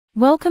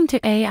Welcome to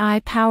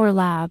AI Power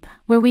Lab,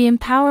 where we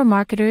empower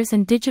marketers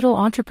and digital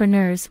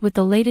entrepreneurs with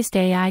the latest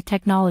AI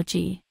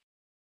technology.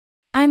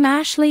 I'm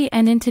Ashley,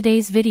 and in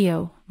today's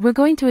video, we're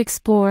going to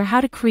explore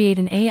how to create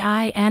an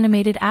AI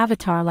animated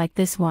avatar like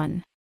this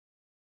one.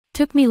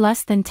 Took me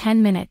less than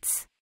 10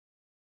 minutes.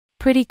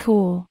 Pretty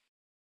cool.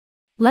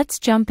 Let's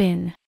jump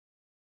in.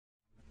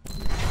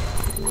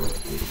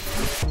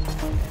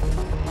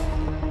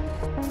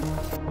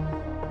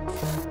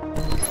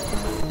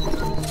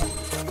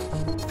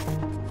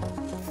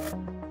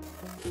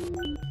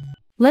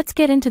 Let's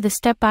get into the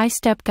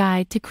step-by-step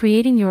guide to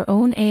creating your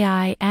own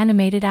AI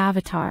animated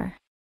avatar.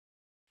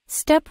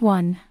 Step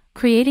 1.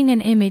 Creating an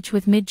image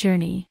with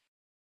Midjourney.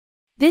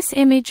 This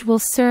image will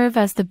serve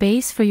as the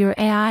base for your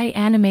AI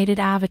animated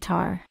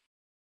avatar.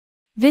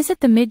 Visit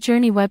the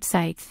Midjourney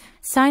website,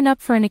 sign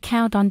up for an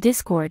account on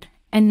Discord,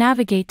 and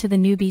navigate to the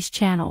newbies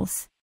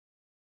channels.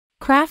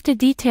 Craft a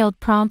detailed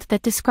prompt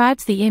that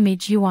describes the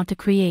image you want to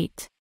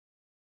create.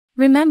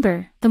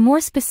 Remember, the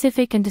more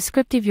specific and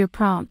descriptive your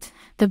prompt,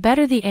 the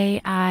better the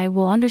AI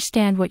will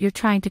understand what you're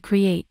trying to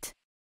create.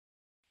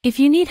 If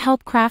you need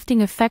help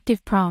crafting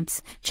effective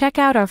prompts, check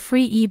out our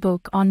free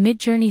ebook on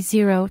Midjourney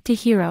 0 to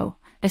Hero,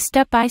 a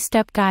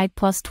step-by-step guide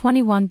plus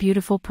 21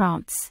 beautiful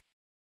prompts.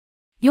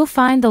 You'll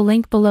find the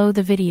link below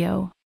the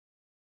video.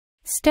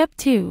 Step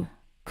 2.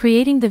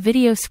 Creating the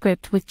video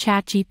script with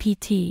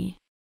ChatGPT.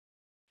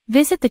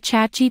 Visit the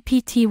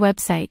ChatGPT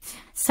website,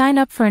 sign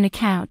up for an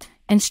account,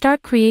 and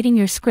start creating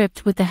your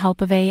script with the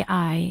help of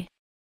AI.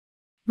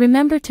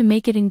 Remember to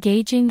make it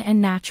engaging and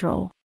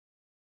natural.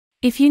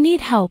 If you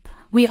need help,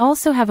 we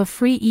also have a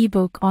free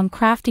ebook on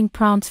crafting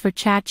prompts for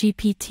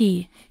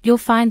ChatGPT. You'll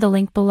find the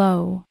link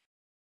below.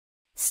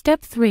 Step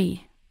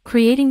 3.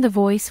 Creating the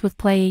voice with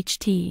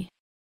PlayHT.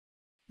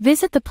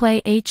 Visit the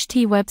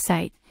PlayHT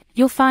website.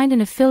 You'll find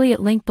an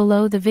affiliate link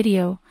below the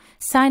video.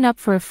 Sign up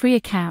for a free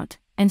account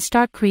and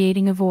start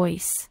creating a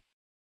voice.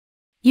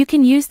 You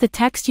can use the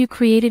text you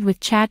created with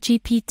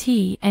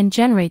ChatGPT and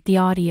generate the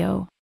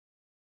audio.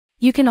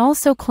 You can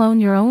also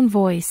clone your own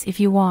voice if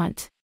you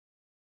want.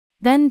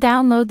 Then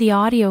download the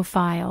audio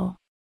file.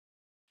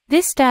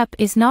 This step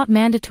is not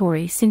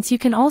mandatory since you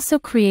can also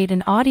create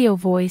an audio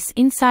voice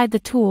inside the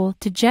tool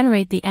to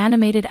generate the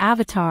animated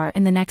avatar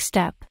in the next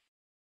step.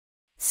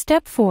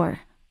 Step 4.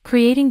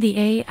 Creating the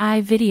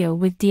AI video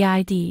with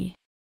DID.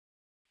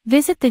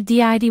 Visit the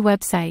DID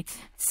website,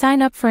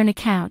 sign up for an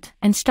account,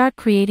 and start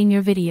creating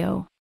your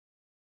video.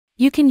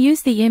 You can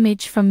use the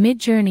image from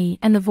Midjourney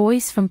and the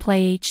voice from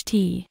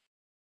PlayHT.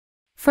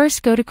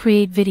 First, go to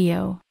Create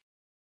Video.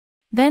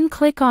 Then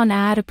click on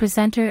Add a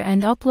Presenter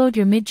and upload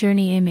your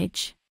Midjourney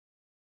image.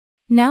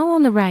 Now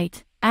on the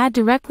right, add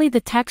directly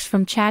the text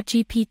from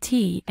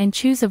ChatGPT and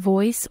choose a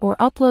voice or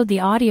upload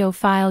the audio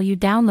file you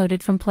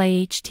downloaded from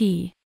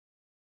PlayHT.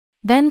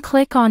 Then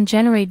click on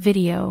Generate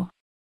Video.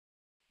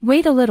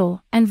 Wait a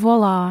little, and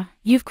voila,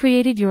 you've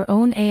created your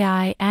own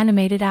AI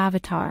animated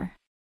avatar.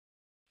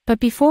 But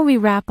before we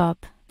wrap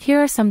up,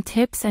 here are some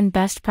tips and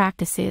best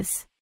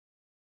practices.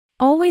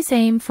 Always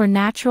aim for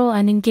natural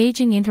and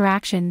engaging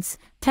interactions,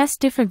 test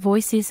different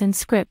voices and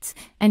scripts,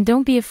 and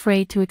don't be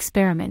afraid to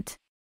experiment.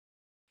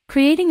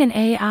 Creating an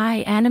AI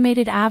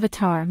animated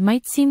avatar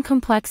might seem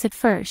complex at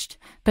first,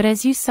 but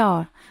as you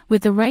saw,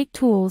 with the right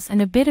tools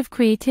and a bit of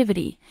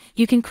creativity,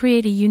 you can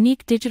create a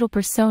unique digital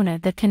persona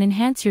that can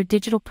enhance your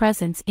digital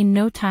presence in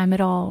no time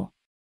at all.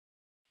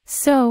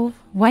 So,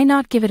 why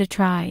not give it a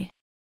try?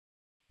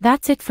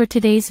 That's it for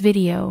today's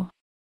video.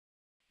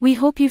 We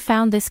hope you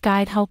found this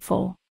guide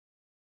helpful.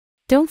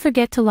 Don't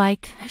forget to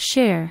like,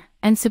 share,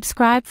 and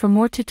subscribe for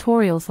more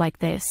tutorials like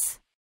this.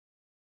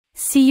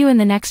 See you in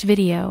the next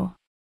video.